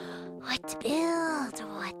What to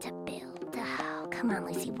build? Oh, come on,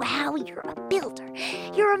 Lucy. Wow, you're a builder.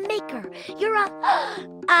 You're a maker.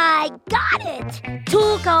 I got it!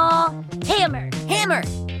 Tool call. Hammer.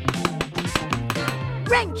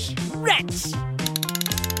 Wrench.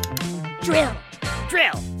 Drill.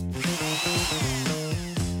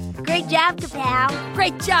 Great job, Kapow.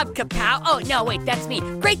 Great job, Kapow. Oh, no, wait, that's me.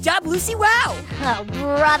 Great job, Lucy. Wow. Oh,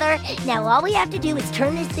 brother. Now all we have to do is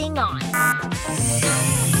turn this thing on.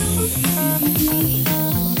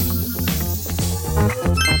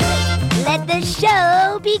 Let the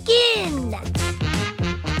show begin.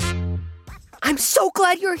 I'm so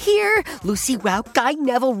glad you're here. Lucy, Wow, Guy,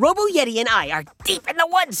 Neville, Robo Yeti, and I are deep in the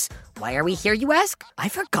woods. Why are we here, you ask? I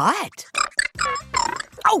forgot.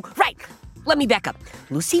 Oh, right. Let me back up.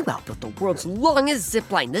 Lucy Wow built the world's longest zip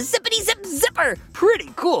line, the Zippity Zip Zipper.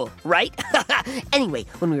 Pretty cool, right? Anyway,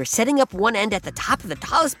 when we were setting up one end at the top of the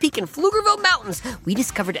tallest peak in Pflugerville Mountains, we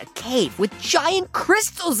discovered a cave with giant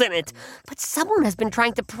crystals in it. But someone has been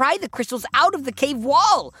trying to pry the crystals out of the cave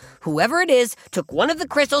wall. Whoever it is took one of the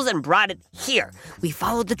crystals and brought it here. We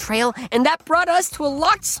followed the trail, and that brought us to a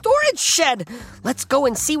locked storage shed. Let's go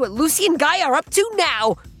and see what Lucy and Guy are up to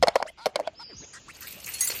now.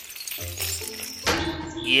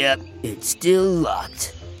 Yep, it's still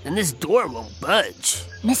locked. And this door won't budge.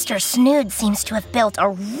 Mr. Snood seems to have built a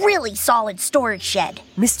really solid storage shed.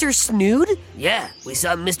 Mr. Snood? Yeah, we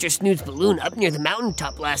saw Mr. Snood's balloon up near the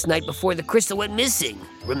mountaintop last night before the crystal went missing.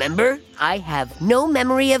 Remember? I have no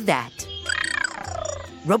memory of that.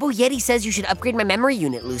 Robo Yeti says you should upgrade my memory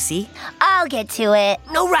unit, Lucy. I'll get to it.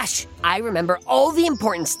 No rush. I remember all the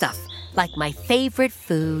important stuff, like my favorite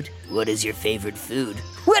food. What is your favorite food?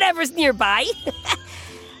 Whatever's nearby.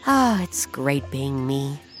 It's great being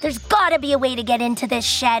me. There's gotta be a way to get into this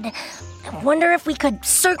shed. I wonder if we could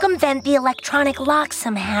circumvent the electronic lock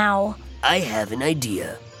somehow. I have an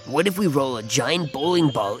idea. What if we roll a giant bowling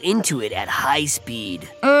ball into it at high speed?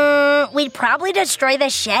 We'd probably destroy the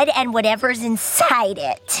shed and whatever's inside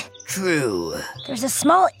it. True. There's a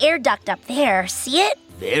small air duct up there. See it?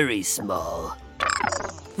 Very small.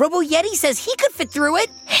 Robo Yeti says he could fit through it.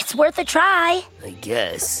 It's worth a try. I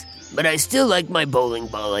guess. But I still like my bowling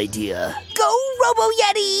ball idea. Go, Robo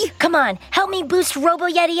Yeti! Come on, help me boost Robo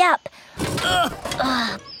Yeti up.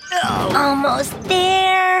 Almost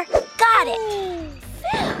there. Got it.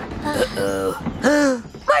 Uh-oh.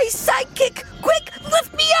 My sidekick! Quick,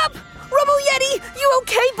 lift me up! Robo Yeti, you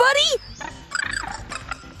okay, buddy?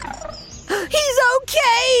 He's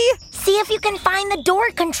okay! See if you can find the door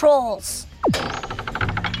controls.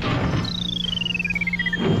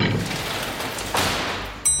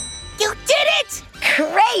 You did it!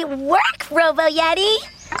 Great work, Robo Yeti!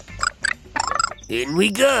 In we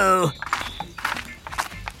go.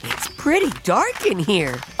 It's pretty dark in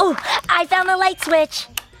here. Oh, I found the light switch.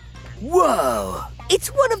 Whoa. It's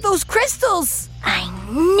one of those crystals. I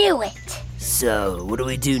knew it. So, what do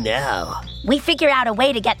we do now? We figure out a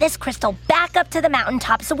way to get this crystal back up to the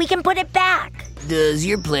mountaintop so we can put it back. Does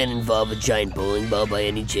your plan involve a giant bowling ball by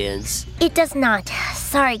any chance? It does not.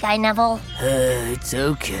 Sorry, Guy Neville. It's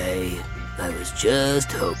okay. I was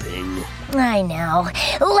just hoping. I know.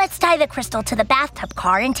 Let's tie the crystal to the bathtub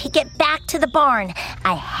car and take it back to the barn.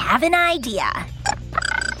 I have an idea.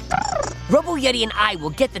 Robo Yeti and I will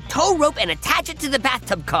get the tow rope and attach it to the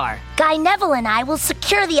bathtub car. Guy Neville and I will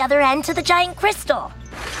secure the other end to the giant crystal.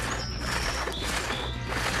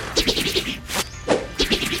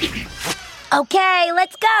 Okay,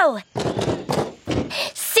 let's go.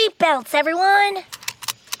 Seatbelts, everyone.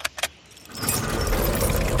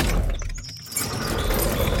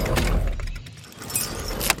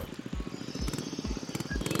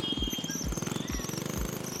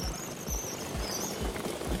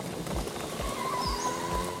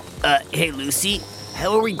 Hey, Lucy,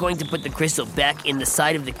 how are we going to put the crystal back in the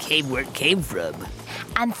side of the cave where it came from?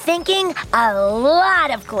 I'm thinking a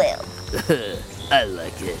lot of glue. I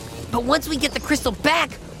like it. But once we get the crystal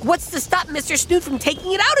back, what's to stop Mr. Snood from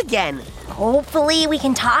taking it out again? Hopefully we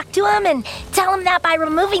can talk to him and tell him that by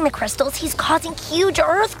removing the crystals, he's causing huge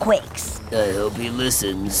earthquakes. I hope he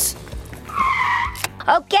listens.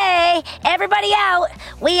 Okay, everybody out.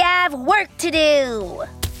 We have work to do.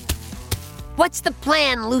 What's the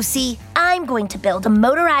plan, Lucy? I'm going to build a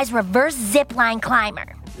motorized reverse zipline climber.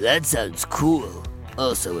 That sounds cool.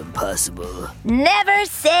 Also impossible. Never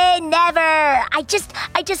say never. I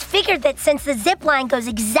just figured that since the zipline goes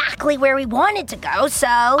exactly where we want it to go, so...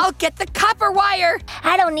 I'll get the copper wire.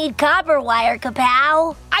 I don't need copper wire,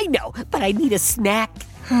 Kapow. I know, but I need a snack.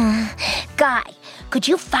 Guy, could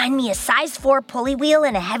you find me a size 4 pulley wheel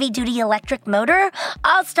and a heavy-duty electric motor?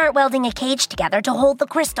 I'll start welding a cage together to hold the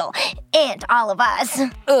crystal, and all of us.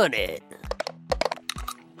 On it.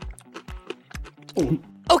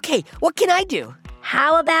 Okay, what can I do?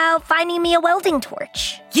 How about finding me a welding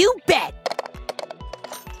torch? You bet!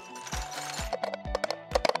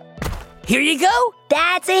 Here you go!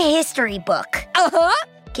 That's a history book. Uh-huh!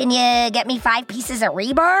 Can you get me 5 pieces of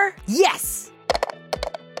rebar? Yes!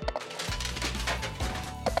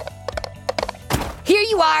 Here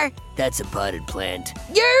you are! That's a potted plant.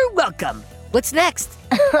 You're welcome! What's next?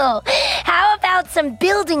 Oh, how about some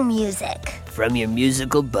building music? From your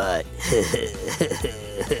musical butt.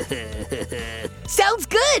 Sounds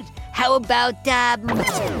good! How about,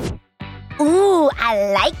 Ooh,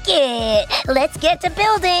 I like it. Let's get to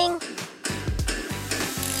building.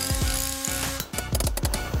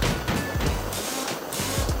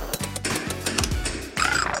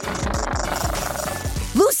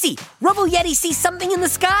 Lucy! Robo Yeti sees something in the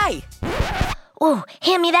sky! Ooh,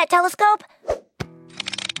 hand me that telescope.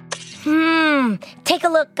 Take a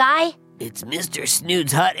look, Guy. It's Mr.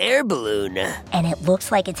 Snood's hot air balloon. And it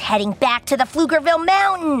looks like it's heading back to the Pflugerville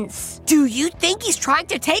Mountains. Do you think he's trying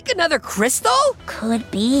to take another crystal? Could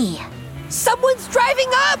be. Someone's driving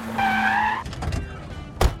up!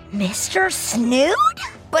 Mr. Snood?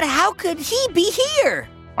 But how could he be here?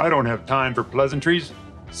 I don't have time for pleasantries.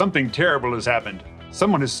 Something terrible has happened.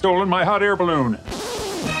 Someone has stolen my hot air balloon.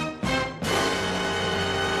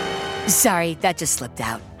 Sorry, that just slipped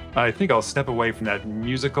out. I think I'll step away from that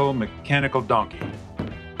musical, mechanical donkey.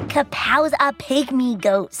 Kapow's a pygmy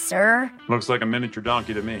goat, sir. Looks like a miniature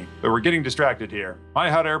donkey to me. But we're getting distracted here. My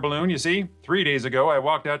hot air balloon, you see? 3 days ago, I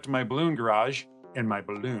walked out to my balloon garage, and my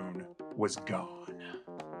balloon was gone.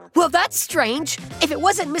 Well, that's strange. If it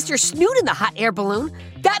wasn't Mr. Snood in the hot air balloon,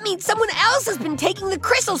 that means someone else has been taking the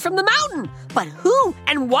crystals from the mountain. But who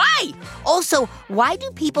and why? Also, why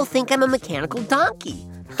do people think I'm a mechanical donkey?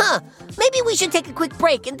 Maybe we should take a quick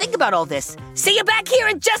break and think about all this. See you back here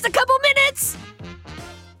in just a couple minutes!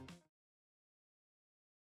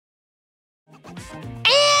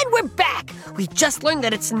 And we're back! We just learned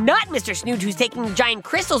that it's not Mr. Snood who's taking the giant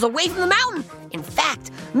crystals away from the mountain. In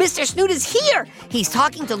fact, Mr. Snood is here. He's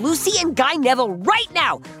talking to Lucy and Guy Neville right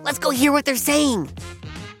now. Let's go hear what they're saying.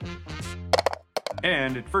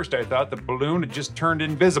 And at first I thought the balloon had just turned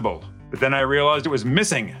invisible. But then I realized it was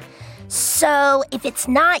missing. So, if it's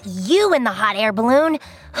not you in the hot air balloon,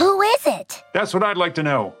 who is it? That's what I'd like to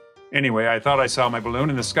know. Anyway, I thought I saw my balloon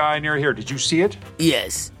in the sky near here. Did you see it?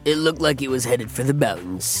 Yes, it looked like it was headed for the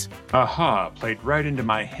mountains. Aha, played right into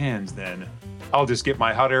my hands then. I'll just get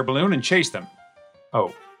my hot air balloon and chase them.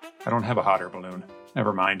 Oh, I don't have a hot air balloon.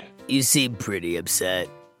 Never mind. You seem pretty upset.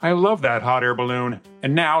 I love that hot air balloon.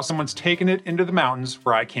 And now someone's taken it into the mountains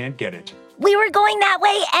where I can't get it. We were going that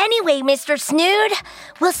way anyway, Mr. Snood.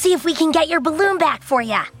 We'll see if we can get your balloon back for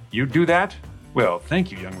you. You do that? Well,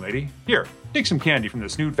 thank you, young lady. Here, take some candy from the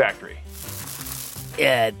Snood factory.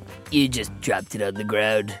 Yeah, you just dropped it on the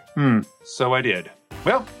ground. So I did.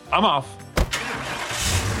 Well, I'm off.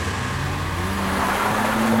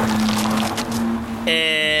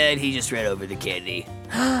 And he just ran over the candy.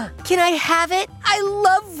 Can I have it? I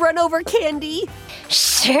love run over candy.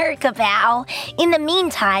 Sure, Kapow. In the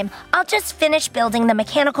meantime, I'll just finish building the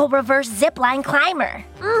mechanical reverse zipline climber.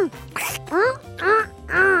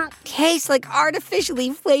 Tastes like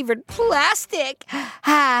artificially flavored plastic.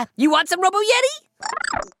 You want some Robo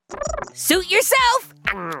Yeti? Suit yourself.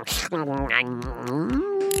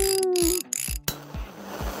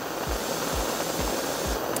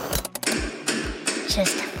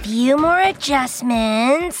 Just a few more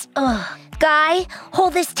adjustments. Ugh. Guy,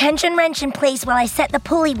 hold this tension wrench in place while I set the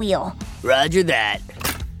pulley wheel. Roger that.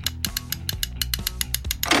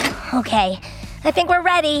 Okay, I think we're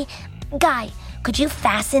ready. Guy, could you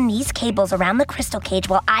fasten these cables around the crystal cage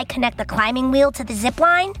while I connect the climbing wheel to the zip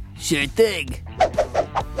line? Sure thing.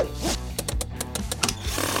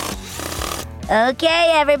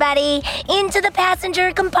 Okay, everybody, into the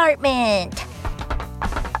passenger compartment.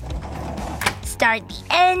 Start the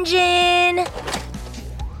engine.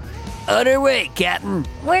 On our way, Captain.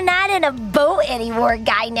 We're not in a boat anymore,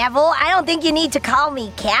 Guy Neville. I don't think you need to call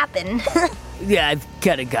me Captain. Yeah, I've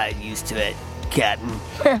kind of gotten used to it, Captain.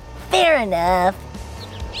 Fair enough.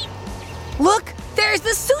 Look, there's the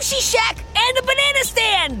sushi shack and a banana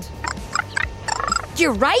stand.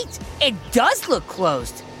 You're right, it does look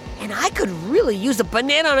closed. And I could really use a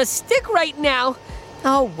banana on a stick right now.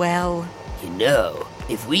 Oh, well. You know,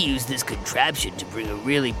 if we use this contraption to bring a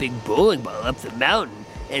really big bowling ball up the mountain,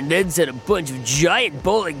 and then set a bunch of giant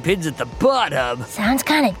bowling pins at the bottom. Sounds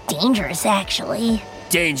kind of dangerous, actually.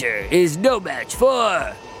 danger is no match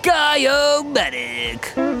for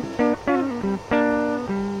Guy-O-Matic.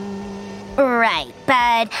 Right,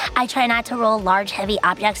 but I try not to roll large, heavy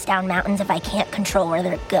objects down mountains if I can't control where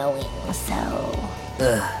they're going, so...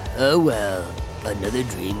 Oh well, another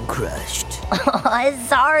dream crushed.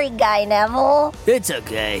 Sorry, Guy Neville. It's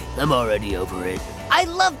okay, I'm already over it. I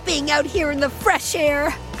love being out here in the fresh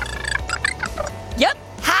air. Yep,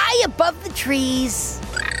 high above the trees.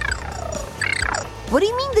 What do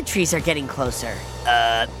you mean the trees are getting closer?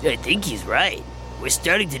 I think he's right. We're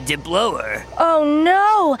starting to dip lower. Oh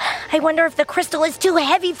no! I wonder if the crystal is too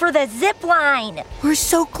heavy for the zip line. We're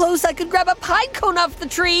so close I could grab a pine cone off the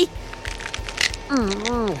tree.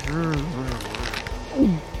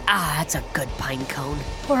 Ah, that's a good pine cone.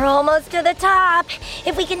 We're almost to the top.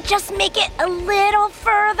 If we can just make it a little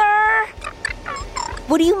further.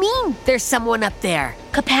 What do you mean? There's someone up there.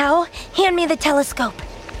 Kapow, hand me the telescope.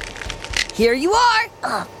 Here you are.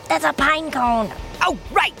 Oh, that's a pine cone. Oh,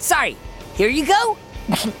 right, sorry. Here you go.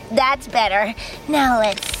 That's better. Now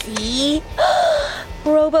let's see.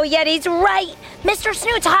 Robo Yeti's right. Mr.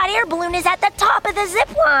 Snoot's hot air balloon is at the top of the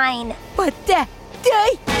zip line. But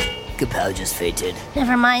Kapow just fainted.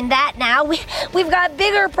 Never mind that now. We've got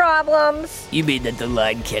bigger problems. You mean that the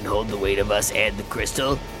line can't hold the weight of us and the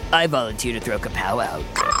crystal? I volunteer to throw Kapow out.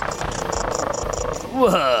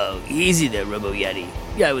 Whoa, easy there, Robo Yeti.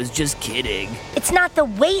 I was just kidding. It's not the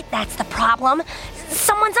weight that's the problem.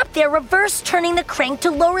 Someone's up there reverse turning the crank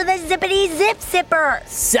to lower the zippity zip zipper.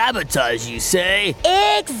 Sabotage, you say?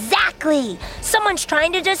 Exactly. Someone's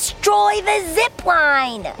trying to destroy the zip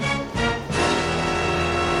line.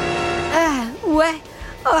 What?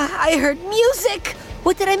 I heard music.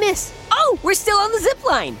 What did I miss? Oh, we're still on the zip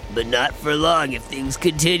line. But not for long if things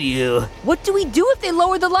continue. What do we do if they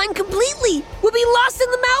lower the line completely? We'll be lost in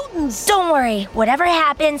the mountains. Don't worry. Whatever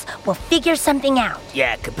happens, we'll figure something out.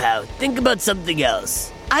 Yeah, Kapow, think about something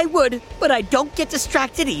else. I would, but I don't get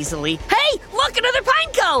distracted easily. Hey, look, another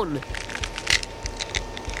pine cone.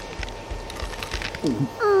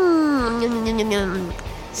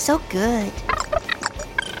 So good.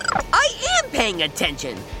 I am paying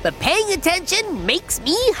attention, but paying attention makes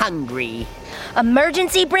me hungry.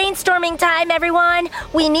 Emergency brainstorming time, everyone.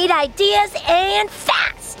 We need ideas and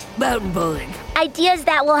fast. Mountain bowling. Ideas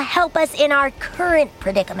that will help us in our current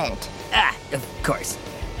predicament. Of course.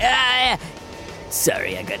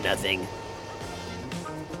 Sorry, I got nothing.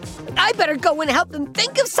 I better go and help them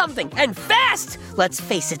think of something, and fast! Let's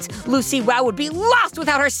face it, Lucy Wow would be lost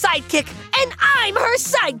without her sidekick, and I'm her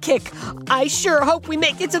sidekick! I sure hope we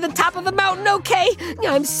make it to the top of the mountain okay.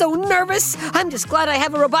 I'm so nervous. I'm just glad I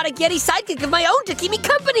have a robotic Yeti sidekick of my own to keep me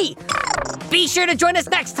company. Be sure to join us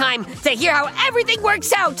next time to hear how everything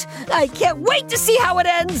works out. I can't wait to see how it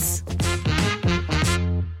ends.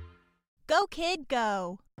 Go, kid,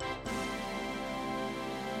 go.